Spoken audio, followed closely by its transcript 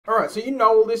Alright, so you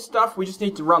know all this stuff, we just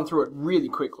need to run through it really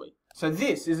quickly. So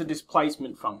this is a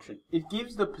displacement function. It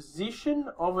gives the position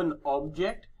of an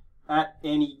object at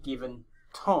any given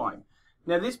time.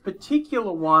 Now this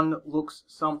particular one looks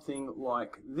something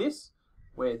like this,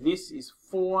 where this is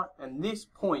 4 and this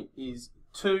point is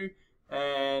 2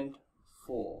 and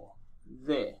 4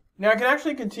 there. Now I can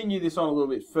actually continue this on a little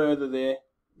bit further there.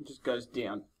 It just goes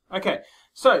down. Okay,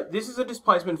 so this is a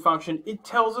displacement function. It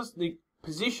tells us the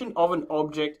position of an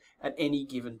object at any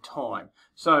given time.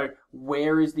 So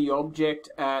where is the object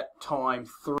at time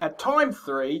 3? At time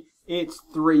 3, it's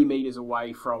 3 meters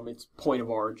away from its point of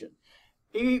origin.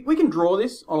 We can draw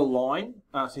this on a line.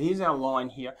 So here's our line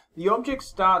here. The object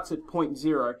starts at point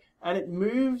 0 and it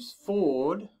moves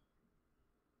forward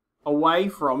away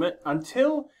from it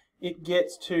until it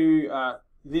gets to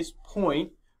this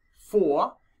point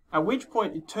 4, at which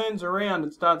point it turns around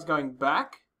and starts going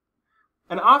back.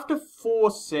 And after 4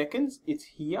 seconds, it's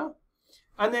here,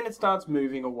 and then it starts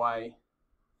moving away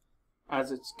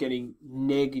as it's getting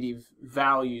negative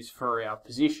values for our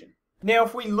position. Now,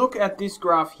 if we look at this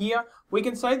graph here, we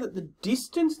can say that the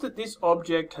distance that this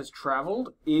object has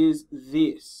traveled is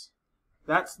this.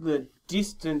 That's the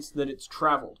distance that it's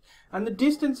traveled. And the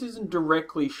distance isn't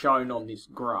directly shown on this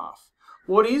graph.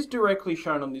 What is directly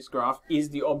shown on this graph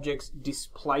is the object's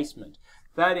displacement.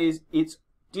 That is its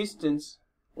distance,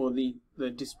 or the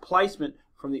displacement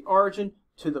from the origin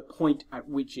to the point at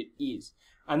which it is.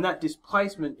 And that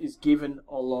displacement is given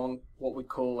along what we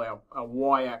call our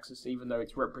y-axis, even though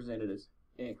it's represented as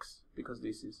x, because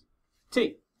this is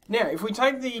t. Now, if we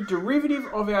take the derivative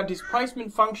of our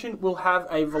displacement function, we'll have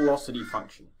a velocity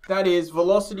function. That is,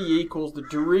 velocity equals the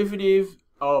derivative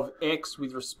of x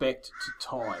with respect to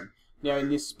time. Now, in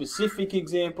this specific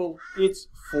example, it's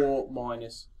 4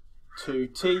 minus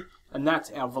 2t, and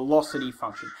that's our velocity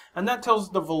function. And that tells us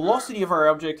the velocity of our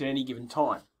object at any given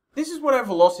time. This is what our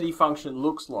velocity function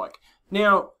looks like.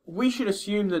 Now, we should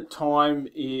assume that time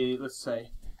is, let's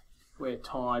say, where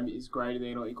time is greater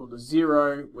than or equal to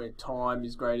 0, where time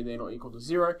is greater than or equal to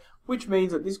 0, which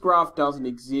means that this graph doesn't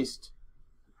exist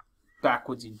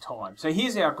backwards in time. So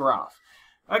here's our graph.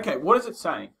 Okay, what is it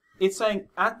saying? It's saying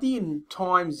at the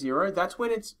time 0, that's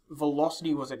when its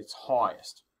velocity was at its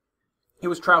highest. It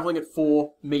was traveling at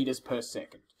 4 meters per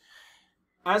second.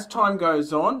 As time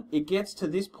goes on, it gets to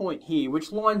this point here,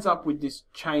 which lines up with this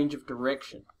change of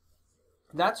direction.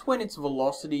 That's when its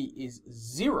velocity is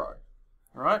 0,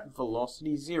 right?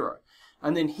 Velocity 0.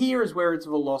 And then here is where its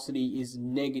velocity is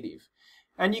negative.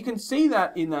 And you can see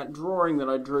that in that drawing that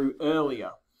I drew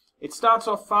earlier. It starts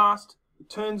off fast, it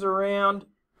turns around,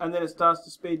 and then it starts to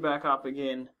speed back up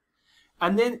again.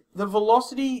 And then the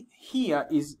velocity here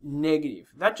is negative.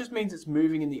 That just means it's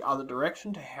moving in the other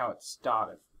direction to how it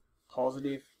started.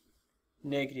 Positive,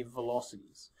 negative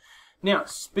velocities. Now,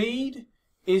 speed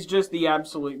is just the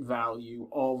absolute value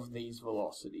of these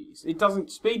velocities.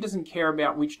 Speed doesn't care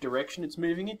about which direction it's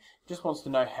moving in, it just wants to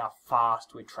know how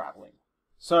fast we're traveling.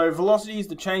 So velocity is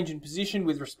the change in position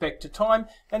with respect to time,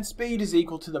 and speed is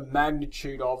equal to the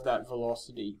magnitude of that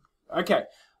velocity. Okay.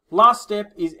 Last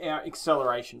step is our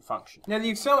acceleration function. Now the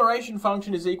acceleration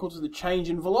function is equal to the change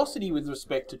in velocity with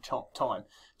respect to time.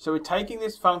 So we're taking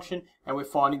this function and we're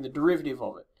finding the derivative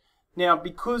of it. Now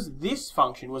because this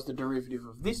function was the derivative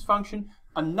of this function,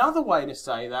 another way to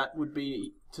say that would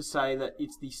be to say that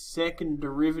it's the second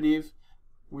derivative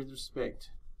with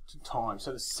respect to time.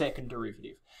 So the second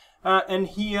derivative. And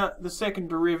here the second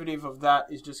derivative of that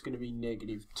is just going to be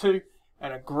negative 2,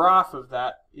 and a graph of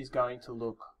that is going to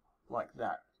look like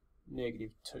that. Negative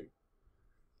 2.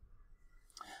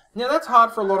 Now that's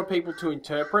hard for a lot of people to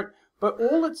interpret, but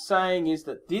all it's saying is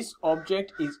that this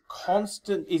object is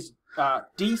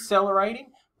decelerating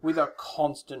with a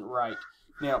constant rate.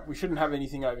 Now we shouldn't have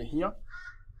anything over here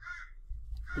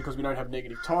because we don't have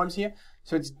negative times here,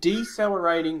 so it's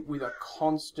decelerating with a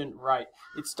constant rate.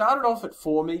 It started off at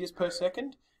 4 meters per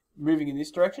second, moving in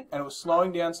this direction, and it was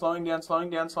slowing down, slowing down, slowing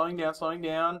down, slowing down, slowing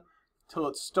down, till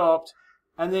it stopped.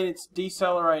 And then it's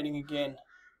decelerating again,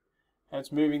 and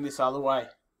it's moving this other way.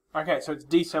 Okay, so it's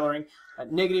decelerating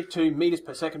at negative 2 meters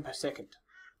per second per second.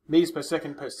 Meters per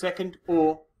second,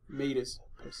 or meters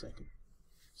per second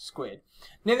squared.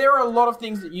 Now there are a lot of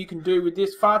things that you can do with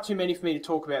this. Far too many for me to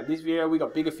talk about in this video. We've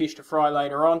got bigger fish to fry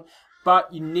later on.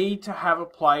 But you need to have a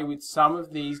play with some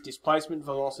of these displacement,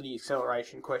 velocity,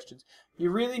 acceleration questions.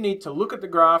 You really need to look at the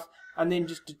graph and then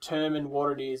just determine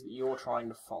what it is that you're trying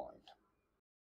to find.